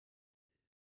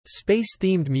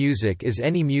Space-themed music is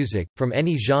any music, from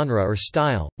any genre or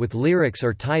style, with lyrics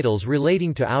or titles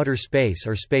relating to outer space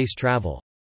or space travel.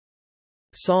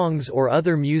 Songs or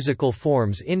other musical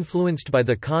forms influenced by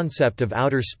the concept of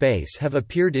outer space have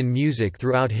appeared in music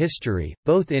throughout history,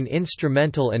 both in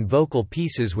instrumental and vocal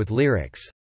pieces with lyrics.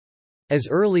 As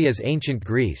early as ancient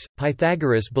Greece,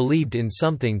 Pythagoras believed in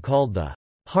something called the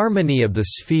harmony of the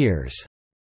spheres.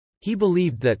 He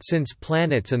believed that since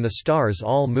planets and the stars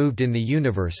all moved in the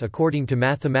universe according to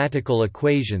mathematical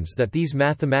equations, that these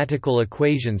mathematical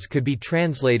equations could be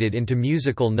translated into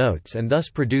musical notes and thus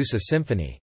produce a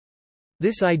symphony.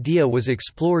 This idea was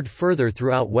explored further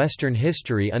throughout Western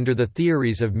history under the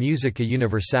theories of musica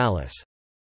universalis.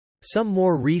 Some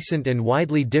more recent and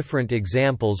widely different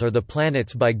examples are The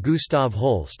Planets by Gustav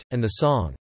Holst, and the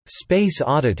song, "Space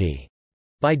Oddity"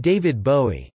 by David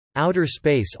Bowie. Outer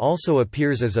space also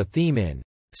appears as a theme in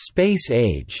Space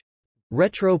Age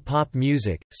retro pop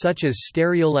music, such as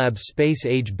Stereolab's Space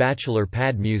Age Bachelor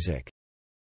Pad music.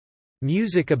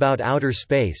 Music about outer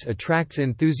space attracts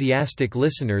enthusiastic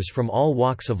listeners from all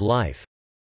walks of life.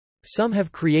 Some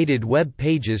have created web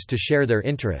pages to share their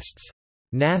interests.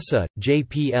 NASA,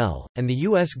 JPL, and the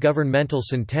U.S. Governmental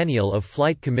Centennial of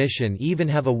Flight Commission even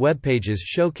have a webpages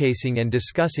showcasing and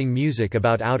discussing music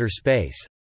about outer space.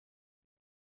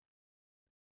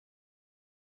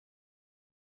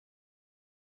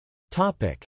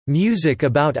 Music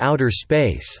about outer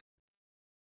space.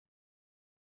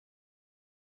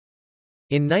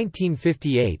 In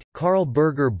 1958, Carl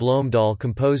Berger Blomdahl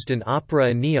composed an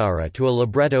opera Aniara to a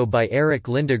libretto by Eric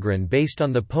Lindegren based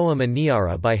on the poem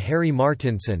Aniara by Harry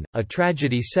Martinson, a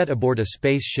tragedy set aboard a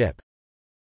space ship.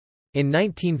 In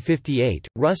 1958,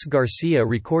 Russ Garcia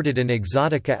recorded an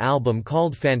Exotica album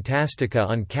called Fantastica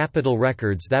on Capitol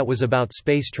Records that was about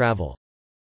space travel.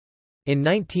 In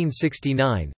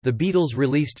 1969, the Beatles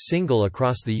released Single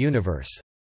Across the Universe.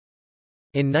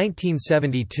 In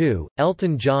 1972,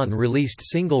 Elton John released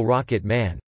single Rocket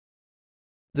Man.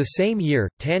 The same year,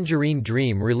 Tangerine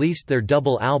Dream released their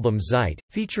double album Zeit,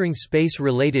 featuring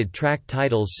space-related track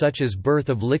titles such as Birth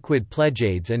of Liquid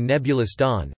Pleiades and Nebulous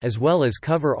Dawn, as well as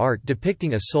cover art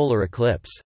depicting a solar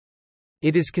eclipse.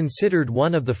 It is considered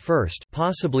one of the first,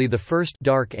 possibly the first,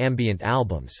 dark ambient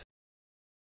albums.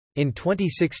 In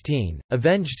 2016,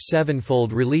 Avenged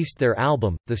Sevenfold released their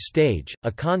album, The Stage,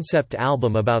 a concept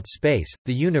album about space,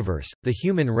 the universe, the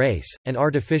human race, and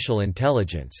artificial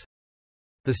intelligence.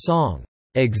 The song,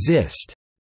 "Exist",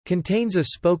 contains a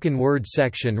spoken word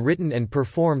section written and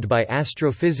performed by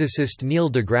astrophysicist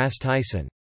Neil deGrasse Tyson.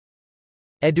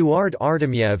 Eduard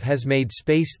Artemiev has made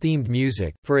space-themed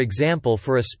music, for example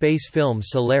for a space film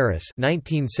Solaris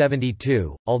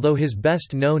 1972, although his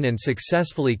best-known and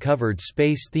successfully covered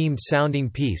space-themed sounding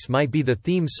piece might be the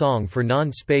theme song for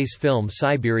non-space film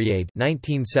Siberiade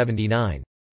 1979.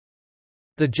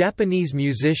 The Japanese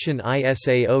musician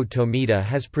Isao Tomita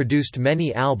has produced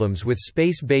many albums with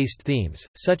space-based themes,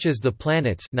 such as The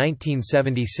Planets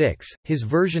 1976, his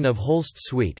version of Holst's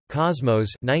Suite, Cosmos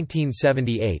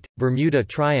 1978, Bermuda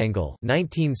Triangle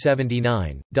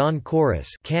 1979, Dawn Chorus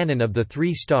Canon of the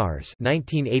Three Stars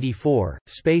 1984,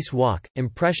 Space Walk,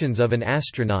 Impressions of an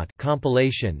Astronaut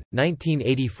compilation,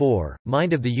 1984,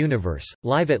 Mind of the Universe,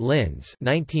 Live at Linz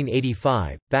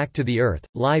 1985, Back to the Earth,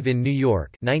 Live in New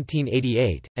York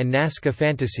 1988, and Nazca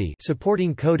Fantasy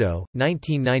supporting Kodo,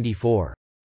 1994.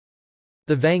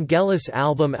 The Vangelis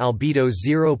album Albedo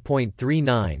 0.39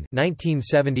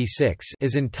 1976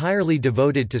 is entirely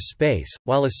devoted to space,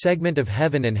 while a segment of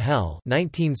Heaven and Hell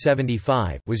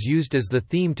 1975 was used as the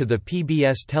theme to the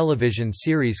PBS television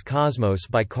series Cosmos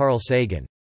by Carl Sagan.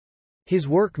 His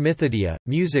work Mythidia,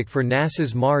 music for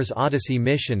NASA's Mars Odyssey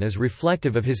mission, is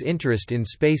reflective of his interest in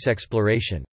space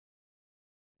exploration.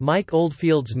 Mike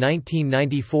Oldfield's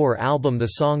 1994 album The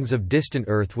Songs of Distant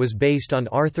Earth was based on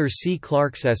Arthur C.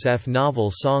 Clarke's SF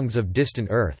novel Songs of Distant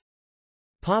Earth.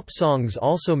 Pop songs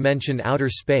also mention outer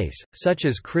space, such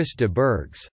as Chris de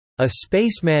Burgh's "A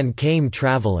Spaceman Came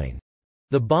Traveling",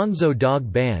 the Bonzo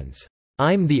Dog Band's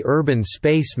 "I'm the Urban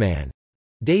Spaceman",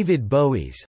 David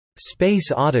Bowie's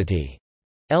 "Space Oddity",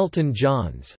 Elton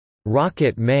John's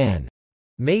 "Rocket Man",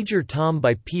 Major Tom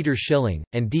by Peter Schilling,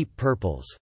 and Deep Purple's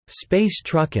 "Space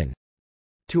Truckin'".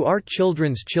 To Our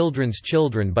Children's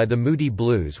Children by the Moody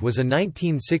Blues was a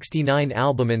 1969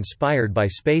 album inspired by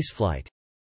spaceflight.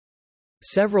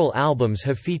 Several albums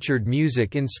have featured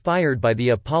music inspired by the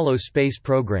Apollo space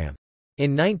program.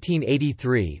 In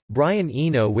 1983, Brian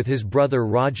Eno with his brother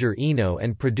Roger Eno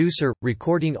and producer,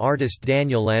 recording artist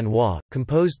Daniel Lanois,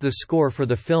 composed the score for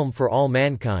the film For All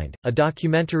Mankind, a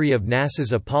documentary of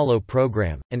NASA's Apollo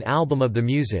program. An album of the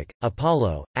music,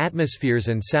 Apollo, Atmospheres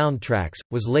and Soundtracks,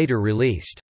 was later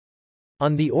released.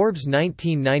 On the Orb's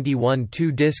 1991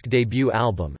 two-disc debut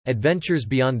album, Adventures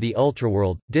Beyond the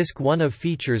Ultraworld, Disc 1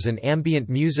 features an ambient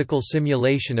musical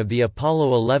simulation of the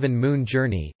Apollo 11 moon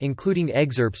journey, including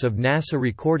excerpts of NASA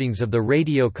recordings of the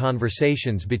radio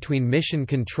conversations between mission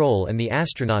control and the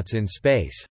astronauts in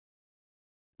space.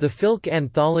 The Filk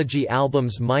anthology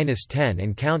albums -10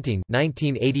 and Counting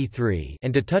 1983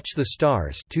 and To Touch the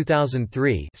Stars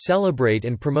 2003 celebrate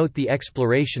and promote the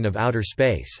exploration of outer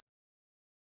space.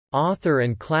 Author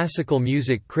and classical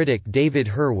music critic David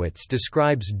Hurwitz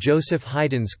describes Joseph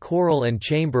Haydn's choral and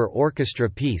chamber orchestra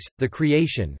piece, The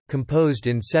Creation, composed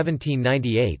in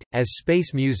 1798, as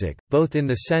space music, both in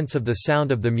the sense of the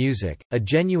sound of the music, a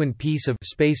genuine piece of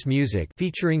space music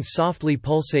featuring softly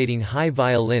pulsating high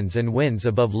violins and winds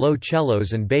above low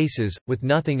cellos and basses, with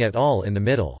nothing at all in the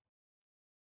middle.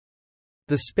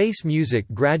 The space music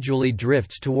gradually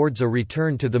drifts towards a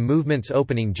return to the movement's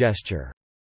opening gesture.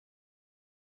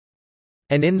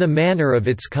 And in the manner of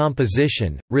its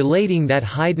composition, relating that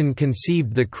Haydn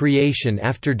conceived the creation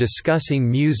after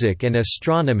discussing music and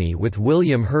astronomy with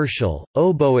William Herschel,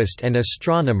 oboist and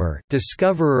astronomer,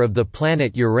 discoverer of the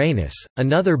planet Uranus.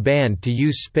 Another band to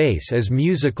use space as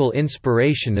musical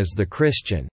inspiration is the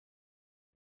Christian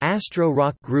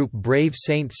astro-rock group Brave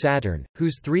Saint Saturn,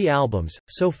 whose three albums,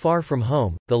 So Far From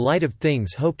Home, The Light of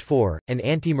Things Hoped For, and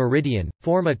Anti-Meridian,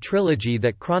 form a trilogy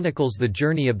that chronicles the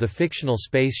journey of the fictional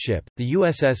spaceship, the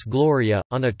USS Gloria,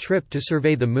 on a trip to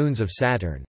survey the moons of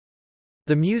Saturn.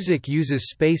 The music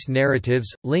uses space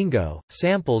narratives, lingo,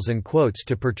 samples and quotes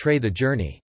to portray the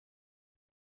journey.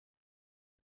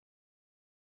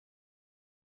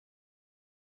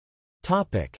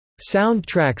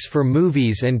 Soundtracks for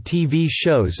movies and TV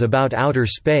shows about outer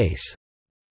space.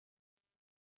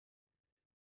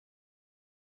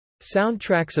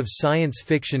 Soundtracks of science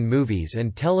fiction movies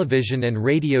and television and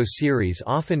radio series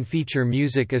often feature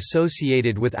music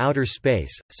associated with outer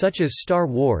space, such as Star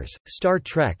Wars, Star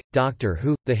Trek, Doctor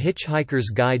Who, The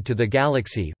Hitchhiker's Guide to the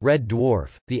Galaxy, Red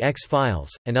Dwarf, The X-Files,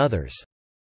 and others.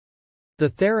 The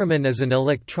theremin is an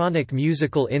electronic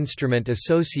musical instrument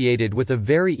associated with a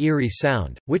very eerie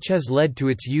sound, which has led to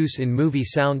its use in movie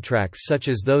soundtracks such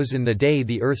as those in The Day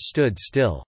the Earth Stood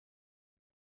Still.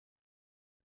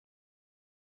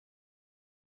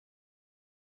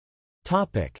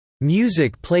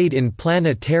 Music played in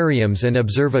planetariums and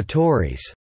observatories.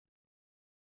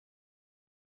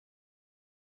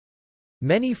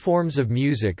 Many forms of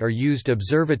music are used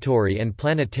observatory and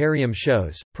planetarium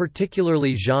shows,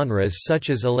 particularly genres such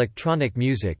as electronic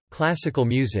music, classical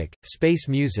music, space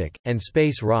music, and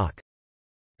space rock.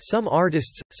 Some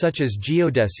artists, such as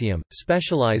Geodesium,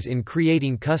 specialize in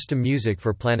creating custom music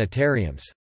for planetariums.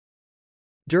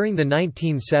 During the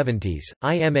 1970s,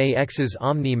 IMAX's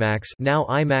OmniMax, now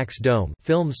IMAX Dome,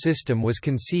 film system was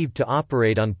conceived to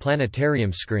operate on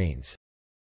planetarium screens.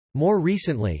 More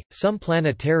recently, some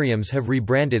planetariums have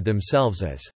rebranded themselves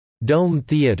as dome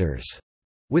theaters,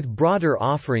 with broader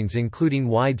offerings including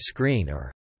wide-screen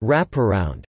or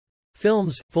wraparound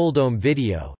films, full-dome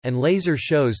video, and laser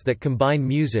shows that combine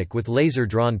music with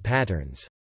laser-drawn patterns.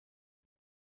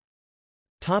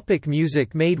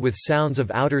 Music made with sounds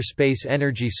of outer space.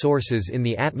 Energy sources in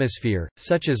the atmosphere,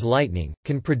 such as lightning,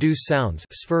 can produce sounds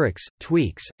spherics,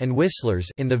 tweaks, and whistlers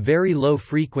in the very low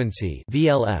frequency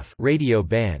 (VLF) radio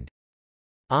band.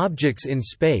 Objects in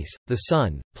space, the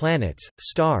Sun, planets,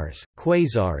 stars,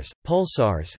 quasars,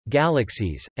 pulsars,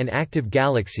 galaxies, and active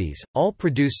galaxies, all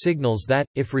produce signals that,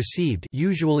 if received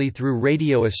usually through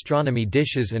radio astronomy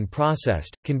dishes and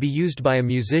processed, can be used by a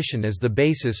musician as the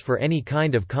basis for any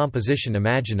kind of composition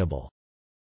imaginable.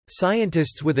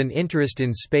 Scientists with an interest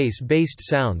in space-based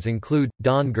sounds include,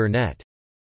 Don Gurnett,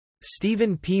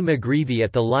 Stephen P. McGreevy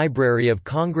at the Library of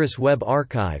Congress Web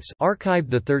Archives,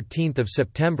 archived 13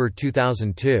 September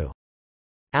 2002.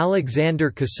 Alexander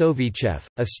Kosovichev,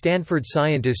 a Stanford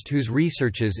scientist whose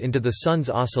researches into the Sun's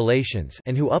oscillations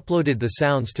and who uploaded the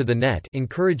sounds to the net,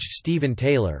 encouraged Stephen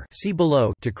Taylor, see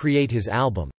below, to create his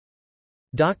album.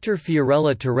 Dr.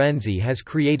 Fiorella Terenzi has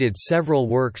created several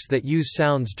works that use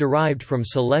sounds derived from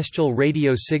celestial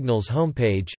radio signals.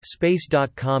 Homepage,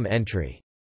 space.com entry.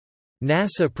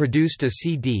 NASA produced a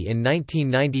CD in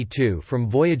 1992 from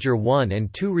Voyager 1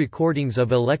 and 2 recordings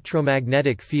of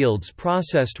electromagnetic fields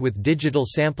processed with digital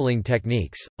sampling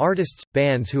techniques. Artists,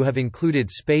 bands who have included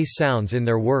space sounds in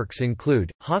their works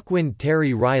include Hawkwind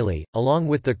Terry Riley, along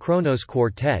with the Kronos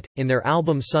Quartet, in their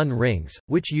album Sun Rings,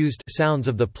 which used sounds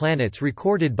of the planets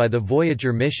recorded by the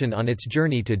Voyager mission on its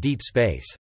journey to deep space.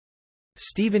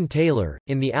 Steven Taylor,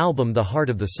 in the album The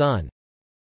Heart of the Sun.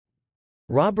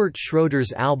 Robert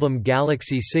Schroeder's album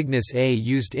Galaxy Cygnus A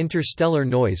used interstellar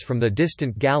noise from the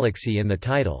distant galaxy in the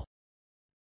title.